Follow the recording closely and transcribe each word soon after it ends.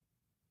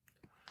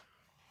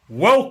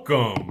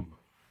Welcome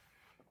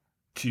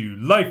to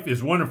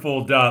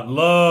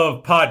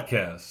LifeIsWonderful.Love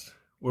podcast,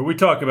 where we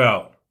talk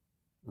about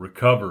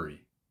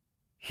recovery,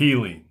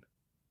 healing,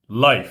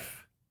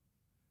 life,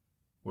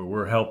 where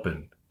we're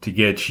helping to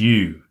get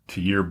you to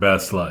your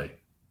best life.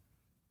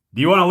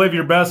 Do you want to live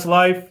your best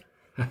life?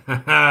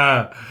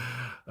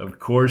 Of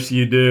course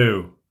you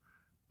do.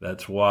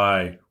 That's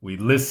why we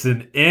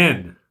listen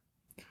in.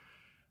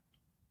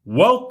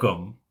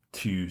 Welcome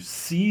to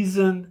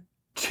Season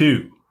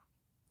 2.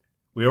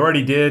 We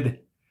already did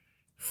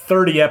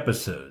 30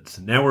 episodes.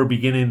 Now we're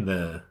beginning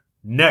the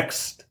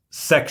next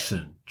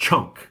section,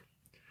 chunk.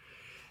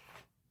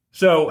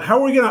 So how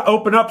are we going to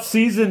open up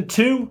Season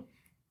 2?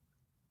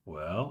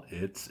 Well,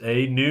 it's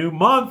a new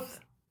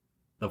month.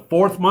 The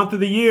fourth month of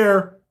the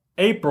year,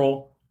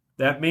 April.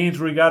 That means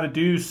we got to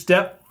do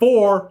step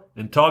 4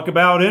 and talk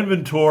about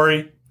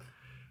inventory.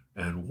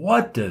 And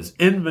what does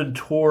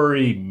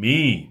inventory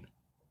mean?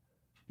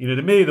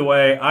 To me, the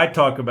way I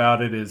talk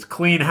about it is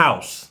clean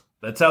house.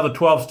 That's how the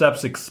 12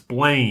 Steps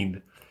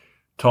Explained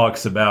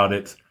talks about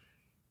it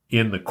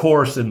in the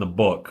course in the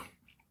book.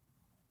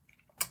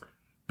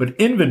 But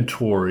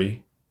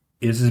inventory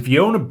is if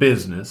you own a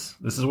business,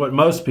 this is what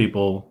most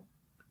people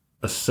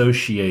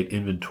associate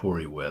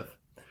inventory with.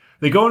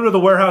 They go into the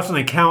warehouse and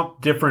they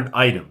count different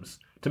items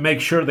to make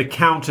sure the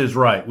count is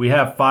right. We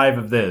have 5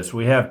 of this.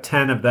 We have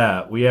 10 of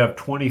that. We have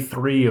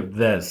 23 of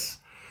this.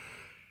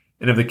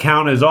 And if the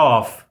count is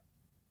off,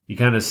 you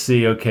kind of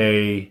see,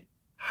 okay,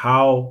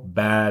 how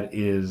bad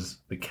is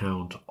the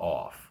count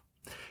off?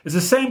 It's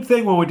the same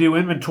thing when we do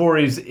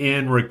inventories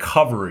in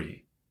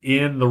recovery,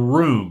 in the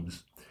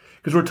rooms,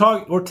 because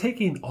we're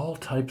taking all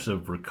types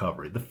of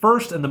recovery. The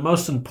first and the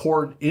most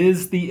important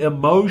is the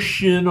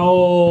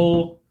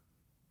emotional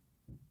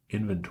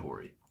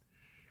inventory.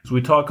 So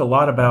we talk a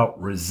lot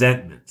about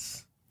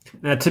resentments.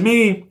 Now, to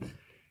me,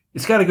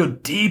 it's got to go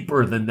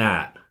deeper than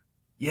that.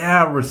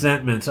 Yeah,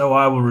 resentments. Oh,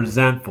 I was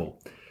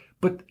resentful.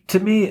 But to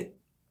me,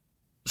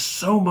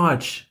 so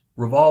much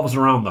revolves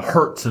around the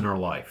hurts in our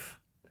life.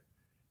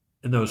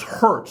 And those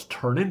hurts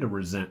turn into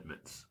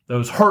resentments.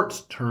 Those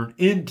hurts turn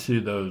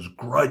into those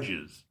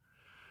grudges.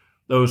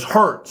 Those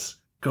hurts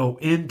go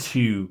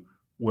into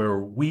where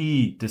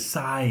we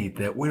decide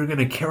that we're going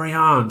to carry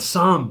on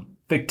some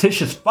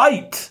fictitious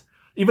fight,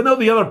 even though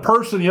the other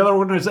person, the other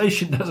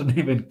organization doesn't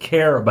even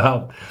care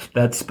about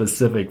that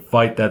specific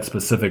fight, that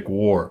specific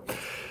war.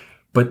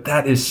 But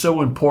that is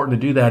so important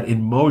to do that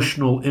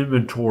emotional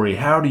inventory.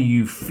 How do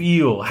you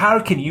feel? How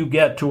can you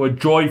get to a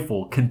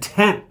joyful,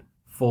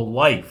 contentful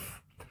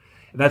life?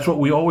 And that's what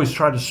we always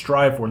try to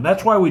strive for. And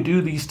that's why we do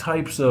these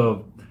types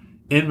of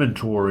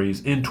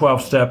inventories in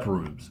 12-step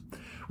rooms.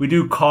 We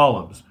do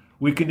columns.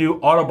 We can do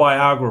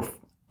autobiography.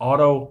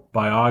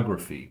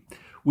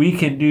 We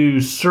can do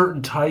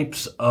certain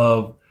types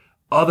of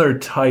other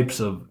types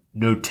of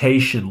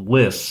notation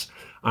lists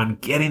on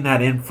getting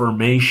that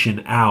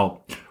information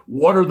out.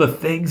 What are the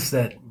things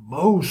that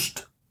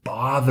most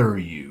bother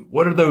you?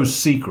 What are those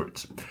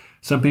secrets?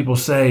 Some people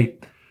say,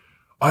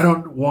 I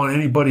don't want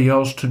anybody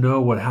else to know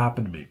what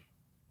happened to me.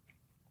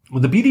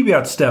 Well, the beauty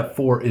about step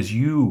 4 is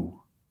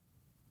you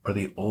are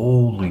the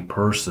only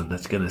person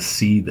that's going to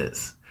see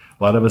this.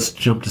 A lot of us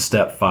jump to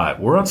step 5.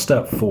 We're on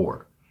step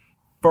 4.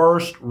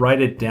 First,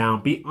 write it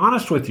down. Be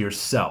honest with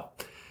yourself.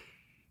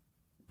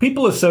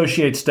 People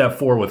associate step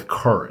 4 with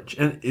courage,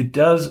 and it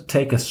does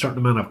take a certain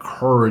amount of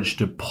courage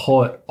to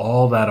put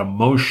all that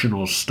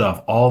emotional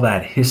stuff, all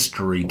that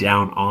history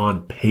down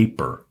on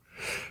paper.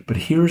 But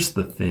here's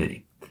the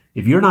thing.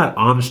 If you're not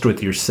honest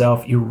with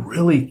yourself,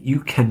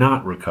 you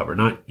cannot recover.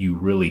 Not you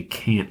really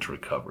can't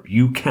recover.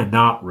 You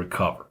cannot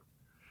recover.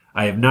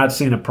 I have not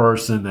seen a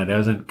person that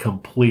hasn't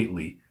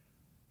completely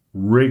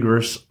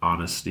rigorous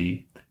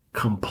honesty,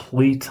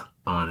 complete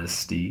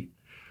honesty,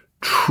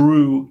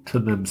 true to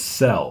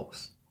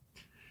themselves.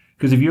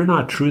 Because if you're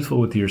not truthful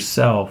with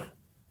yourself,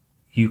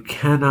 you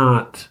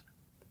cannot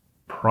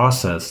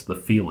process the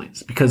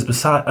feelings.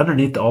 Because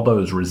underneath all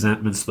those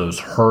resentments, those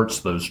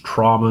hurts, those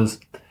traumas,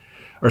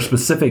 are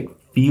specific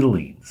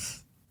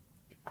feelings.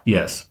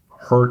 Yes,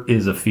 hurt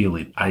is a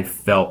feeling. I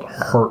felt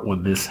hurt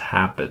when this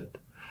happened.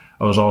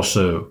 I was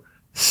also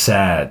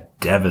sad,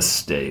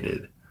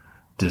 devastated,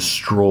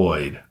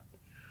 destroyed.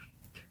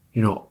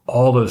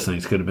 All those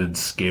things could have been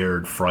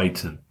scared,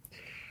 frightened.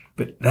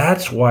 But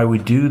that's why we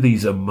do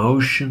these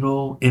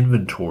emotional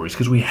inventories,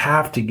 because we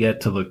have to get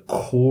to the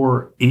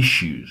core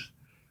issues.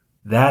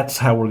 That's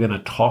how we're going to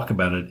talk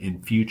about it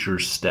in future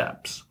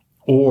steps,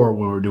 or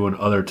when we're doing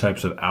other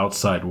types of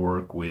outside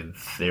work with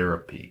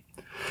therapy.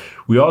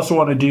 We also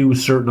want to do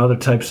certain other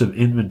types of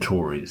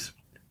inventories.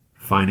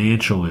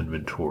 Financial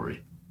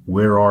inventory.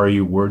 Where are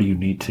you? Where do you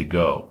need to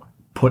go?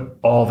 Put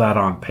all that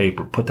on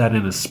paper. Put that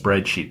in a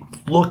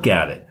spreadsheet. Look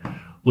at it.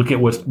 Look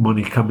at what's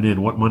money coming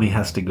in, what money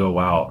has to go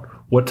out,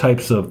 what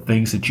types of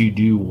things that you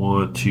do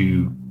want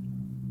to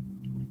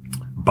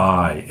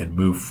buy and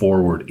move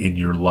forward in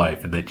your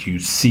life and that you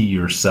see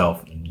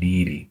yourself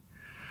needing.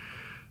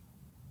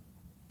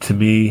 To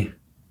me,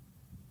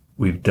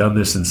 we've done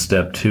this in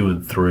step 2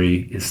 and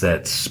 3, is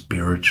that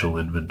spiritual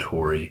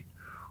inventory.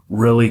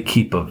 Really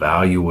keep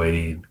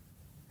evaluating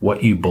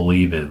what you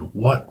believe in,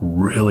 what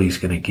really is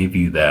going to give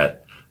you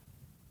that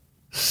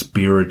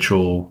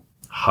spiritual,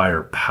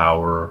 higher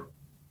power,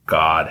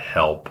 God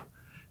help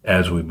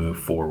as we move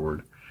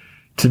forward.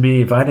 To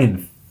me, if I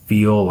didn't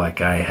feel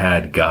like I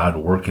had God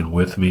working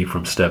with me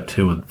from step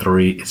 2 and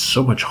 3, it's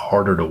so much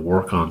harder to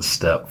work on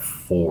step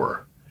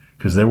 4,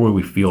 because there where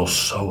we feel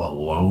so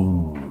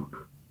alone.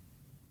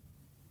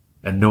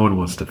 And no one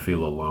wants to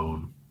feel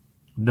alone.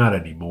 Not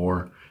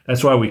anymore.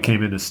 That's why we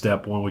came into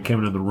step 1. We came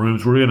into the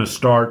rooms. We're going to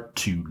start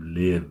to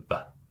live.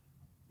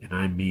 And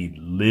I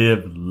mean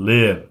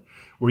live.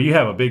 Where you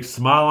have a big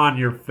smile on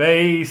your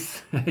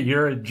face.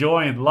 You're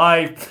enjoying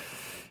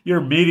life.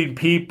 You're meeting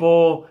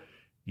people.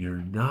 You're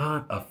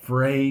not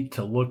afraid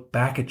to look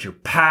back at your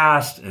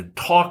past and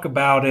talk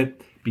about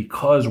it,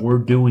 because we're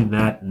doing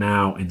that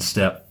now in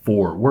step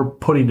 4. We're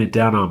putting it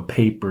down on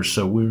paper,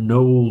 so we're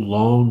no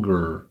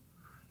longer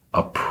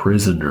a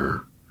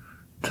prisoner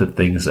to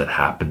things that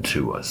happen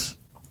to us.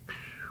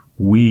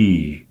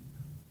 We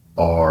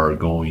are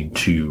going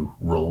to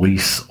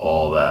release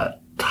all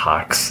that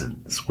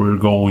toxins. We're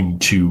going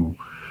to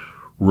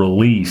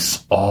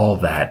release all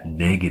that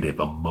negative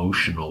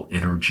emotional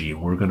energy,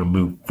 and we're going to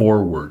move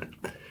forward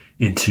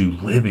into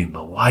living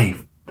the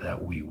life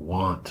that we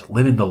want,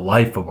 living the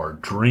life of our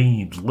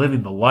dreams,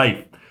 living the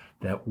life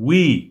that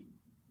we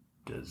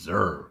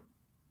deserve,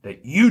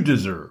 that you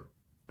deserve,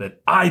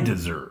 that I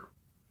deserve.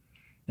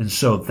 And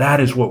so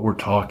that is what we're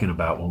talking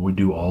about when we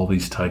do all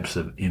these types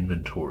of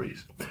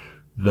inventories.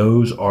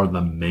 Those are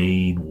the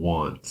main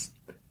ones: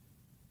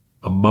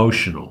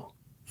 emotional,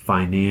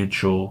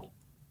 financial,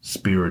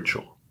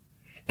 spiritual.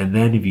 And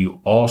then if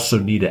you also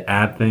need to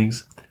add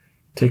things,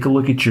 take a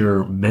look at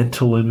your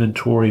mental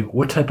inventory.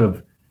 What type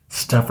of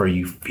stuff are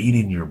you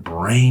feeding your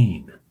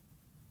brain?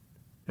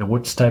 And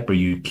what type are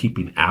you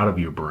keeping out of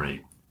your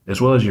brain?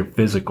 As well as your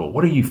physical.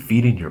 What are you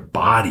feeding your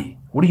body?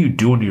 What are you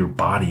doing to your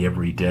body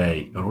every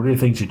day? And what are the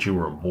things that you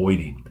are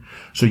avoiding?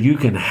 So you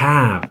can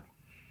have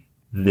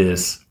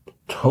this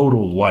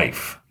total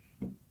life.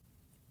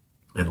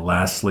 And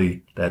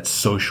lastly, that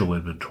social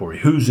inventory.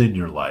 Who's in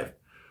your life?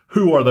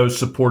 Who are those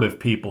supportive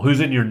people? Who's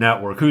in your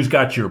network? Who's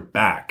got your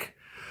back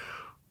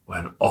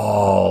when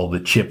all the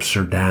chips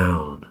are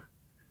down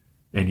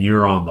and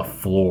you're on the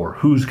floor?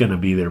 Who's going to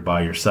be there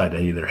by your side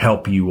to either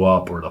help you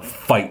up or to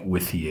fight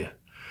with you?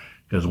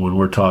 Because when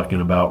we're talking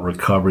about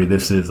recovery,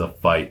 this is a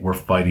fight. We're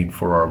fighting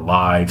for our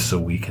lives so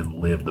we can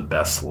live the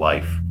best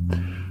life.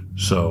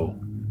 So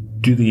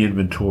do the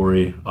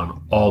inventory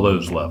on all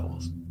those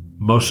levels.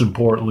 Most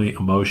importantly,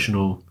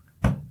 emotional.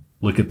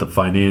 Look at the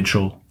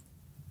financial,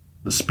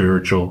 the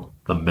spiritual,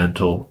 the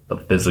mental, the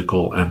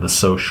physical, and the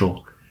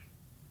social.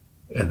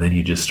 And then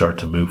you just start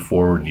to move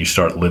forward and you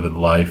start living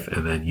life,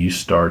 and then you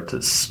start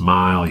to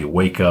smile. You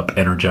wake up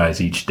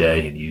energized each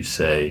day and you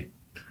say,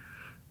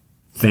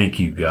 thank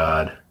you,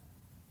 God.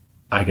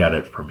 I got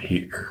it from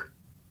here.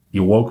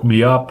 You woke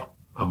me up.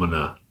 I'm going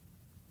to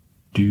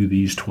do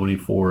these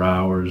 24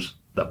 hours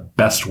the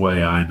best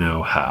way I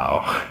know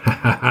how.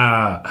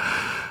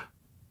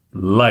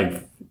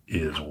 Life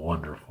is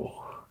wonderful.